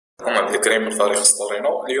عبد الكريم من فريق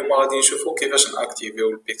ستورينو. اليوم غادي نشوفوا كيفاش ناكتيفيو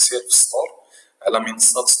البكسيل في ستور على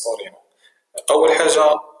منصة ستورينو. اول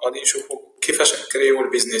حاجه غادي نشوفوا كيفاش نكريو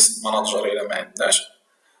البيزنس ماناجر الا ما عندناش.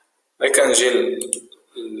 كنجي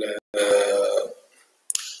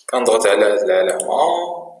كنضغط على هاد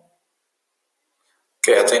العلامه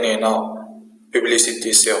كيعطيني هنا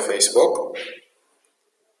بوبليسيتي سير فيسبوك.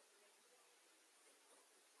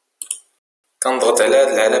 كنضغط على هاد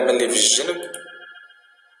العلامه اللي في الجنب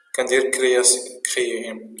كندير كريي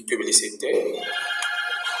بوبليسيتي.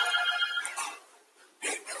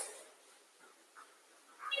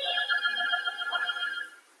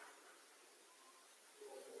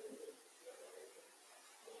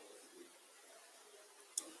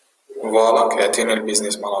 فوالا كيعطيني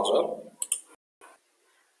البيزنس ماناجر.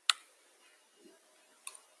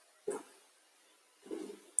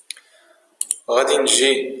 غادي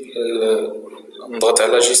نجي نضغط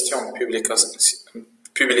على جيستيون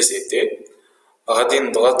بوبليسيتي. غادي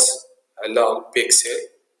نضغط على بكسيل.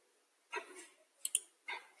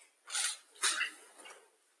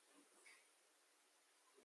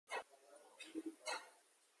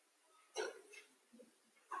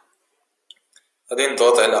 غادي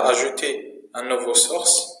نضغط على اجوتي ان نوفو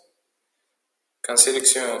سورس.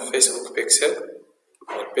 كنسيليكسيون فيسبوك بكسيل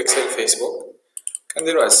بكسيل فيسبوك.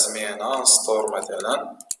 كنديرو على السميه هنا ستور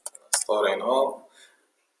مثلا ستورينو.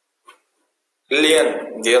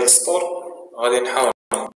 اللين ديال ستور غادي نحاول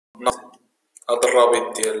ناخد هاد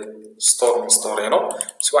الرابط ديال ستور من ستورينو،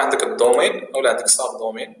 سواء عندك الدومين اولا عندك ساب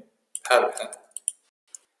دومين بحال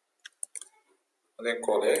غادي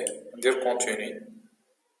نكوليه ندير كونتيني.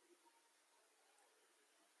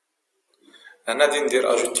 هنا غادي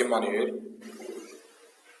ندير اجوتي مانيوال.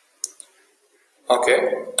 اوكي،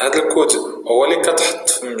 هاد الكود هو اللي كتحط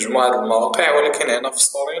في مجموعه المواقع، ولكن هنا في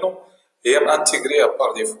ستورينو هي مانتيغريا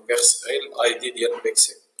بار ديفو، كيخص غير الاي دي ديال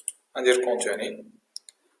البيكسيل. غندير كونتيني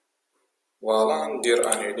فوالا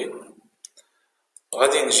ندير انولي.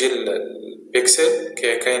 غادي نجي للبيكسيل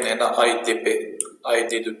كاين هنا اي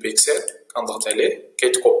دي دو بيكسيل، كنضغط عليه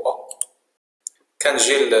كيتكوبا.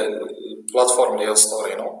 كنجي للبلاتفورم ديال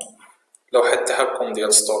ستورينو، لوحة التحكم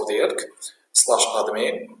ديال ستور ديالك سلاش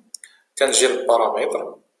ادمين. كنجي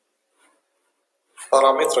للبارامتر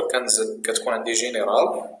كنزل، كتكون عندي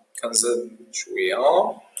جينيرال، كنزل شويه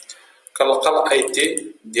كنلقى الاي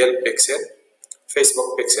دي ديال بيكسيل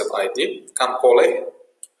فيسبوك بيكسيل اي دي. كنكوليه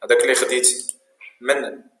هذاك اللي خديت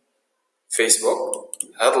من فيسبوك،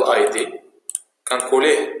 هذا الاي دي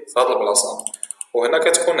كنكوليه في هذه البلاصه. وهنا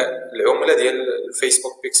كتكون العمله ديال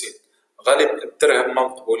الفيسبوك بيكسيل. غالبا الدرهم ما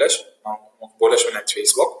مقبولاش من عند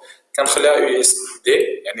فيسبوك، كنخليها يو اس دي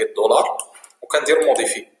يعني الدولار، وكندير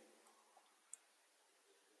موديفي.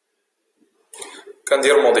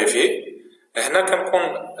 هنا كنكون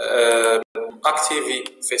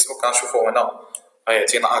اكتيفي فيسبوك. كنشوفو هنا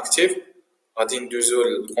غيعطينا اكتيف. غادي ندوزو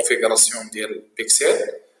للكونفيغوراسيون ديال بيكسيل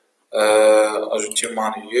اجوتي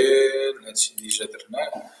مانيوال. هادشي ديجا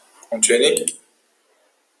درناه كونتيني.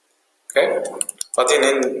 اوكي، غادي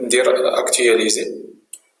ندير اكتواليزي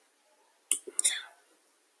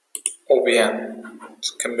او بيان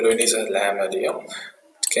نكملو نيت هاد العمليه.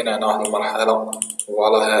 كاين هنا واحد المرحله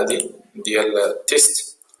فوالا هادي ديال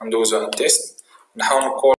التيست، ندوزو على التيست. نحاول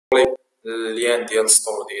نكولي اللين ديال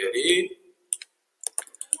السطور ديالي،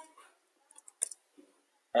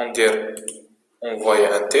 وندير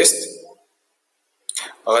اونفوي ان تيست.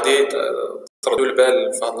 غادي تردو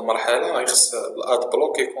البال في هاد المرحله غيخص الاد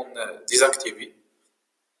بلوك يكون ديزاكتيفي.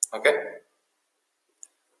 اوكي،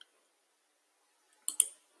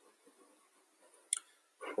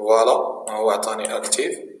 فوالا هو عطاني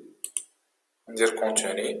اكتيف. ندير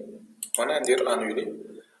كونتيني وانا ندير انولي.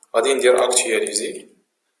 غادي ندير اكتواليزي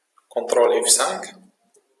كونترول اف 5.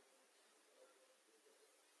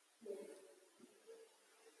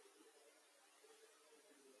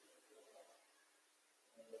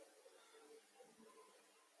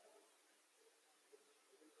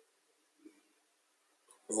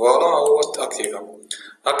 فوالا هو تاكتيفا.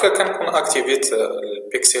 هكا كنكون اكتيفيت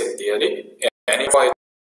البيكسيل ديالي، يعني فايت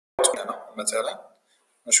هنا مثلا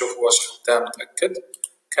نشوف واش خدام متاكد.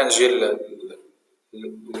 كنجي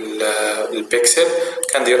البيكسيل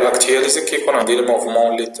كندير اكتواليزي، كيكون عندي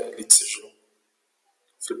الموفمون اللي تسجلوا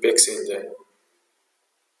في البيكسيل ديالي.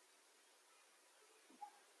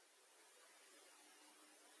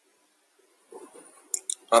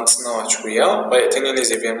 غنتسناو واحد شويه غيعطيني لي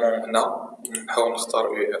زيفينمون. هنا نحاول نختار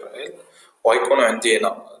يو ار ال وغيكونوا عندي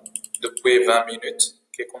هنا دوبوي 20 مينوت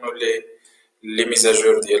كيكونوا لي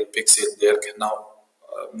ميزاجور ديال البيكسيل ديالك هنا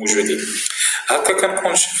موجودين. هكا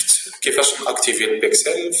كنكون شفت كيفاش ناكتيفي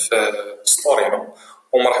البيكسيل في ستورينو.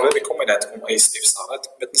 ومرحبا بكم. إلا عندكم أي استفسارات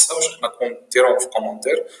ما تنساوش أنكم ديروهم في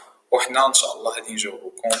كومنتير، وحنا إن شاء الله غادي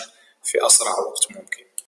نجاوبكم في أسرع وقت ممكن.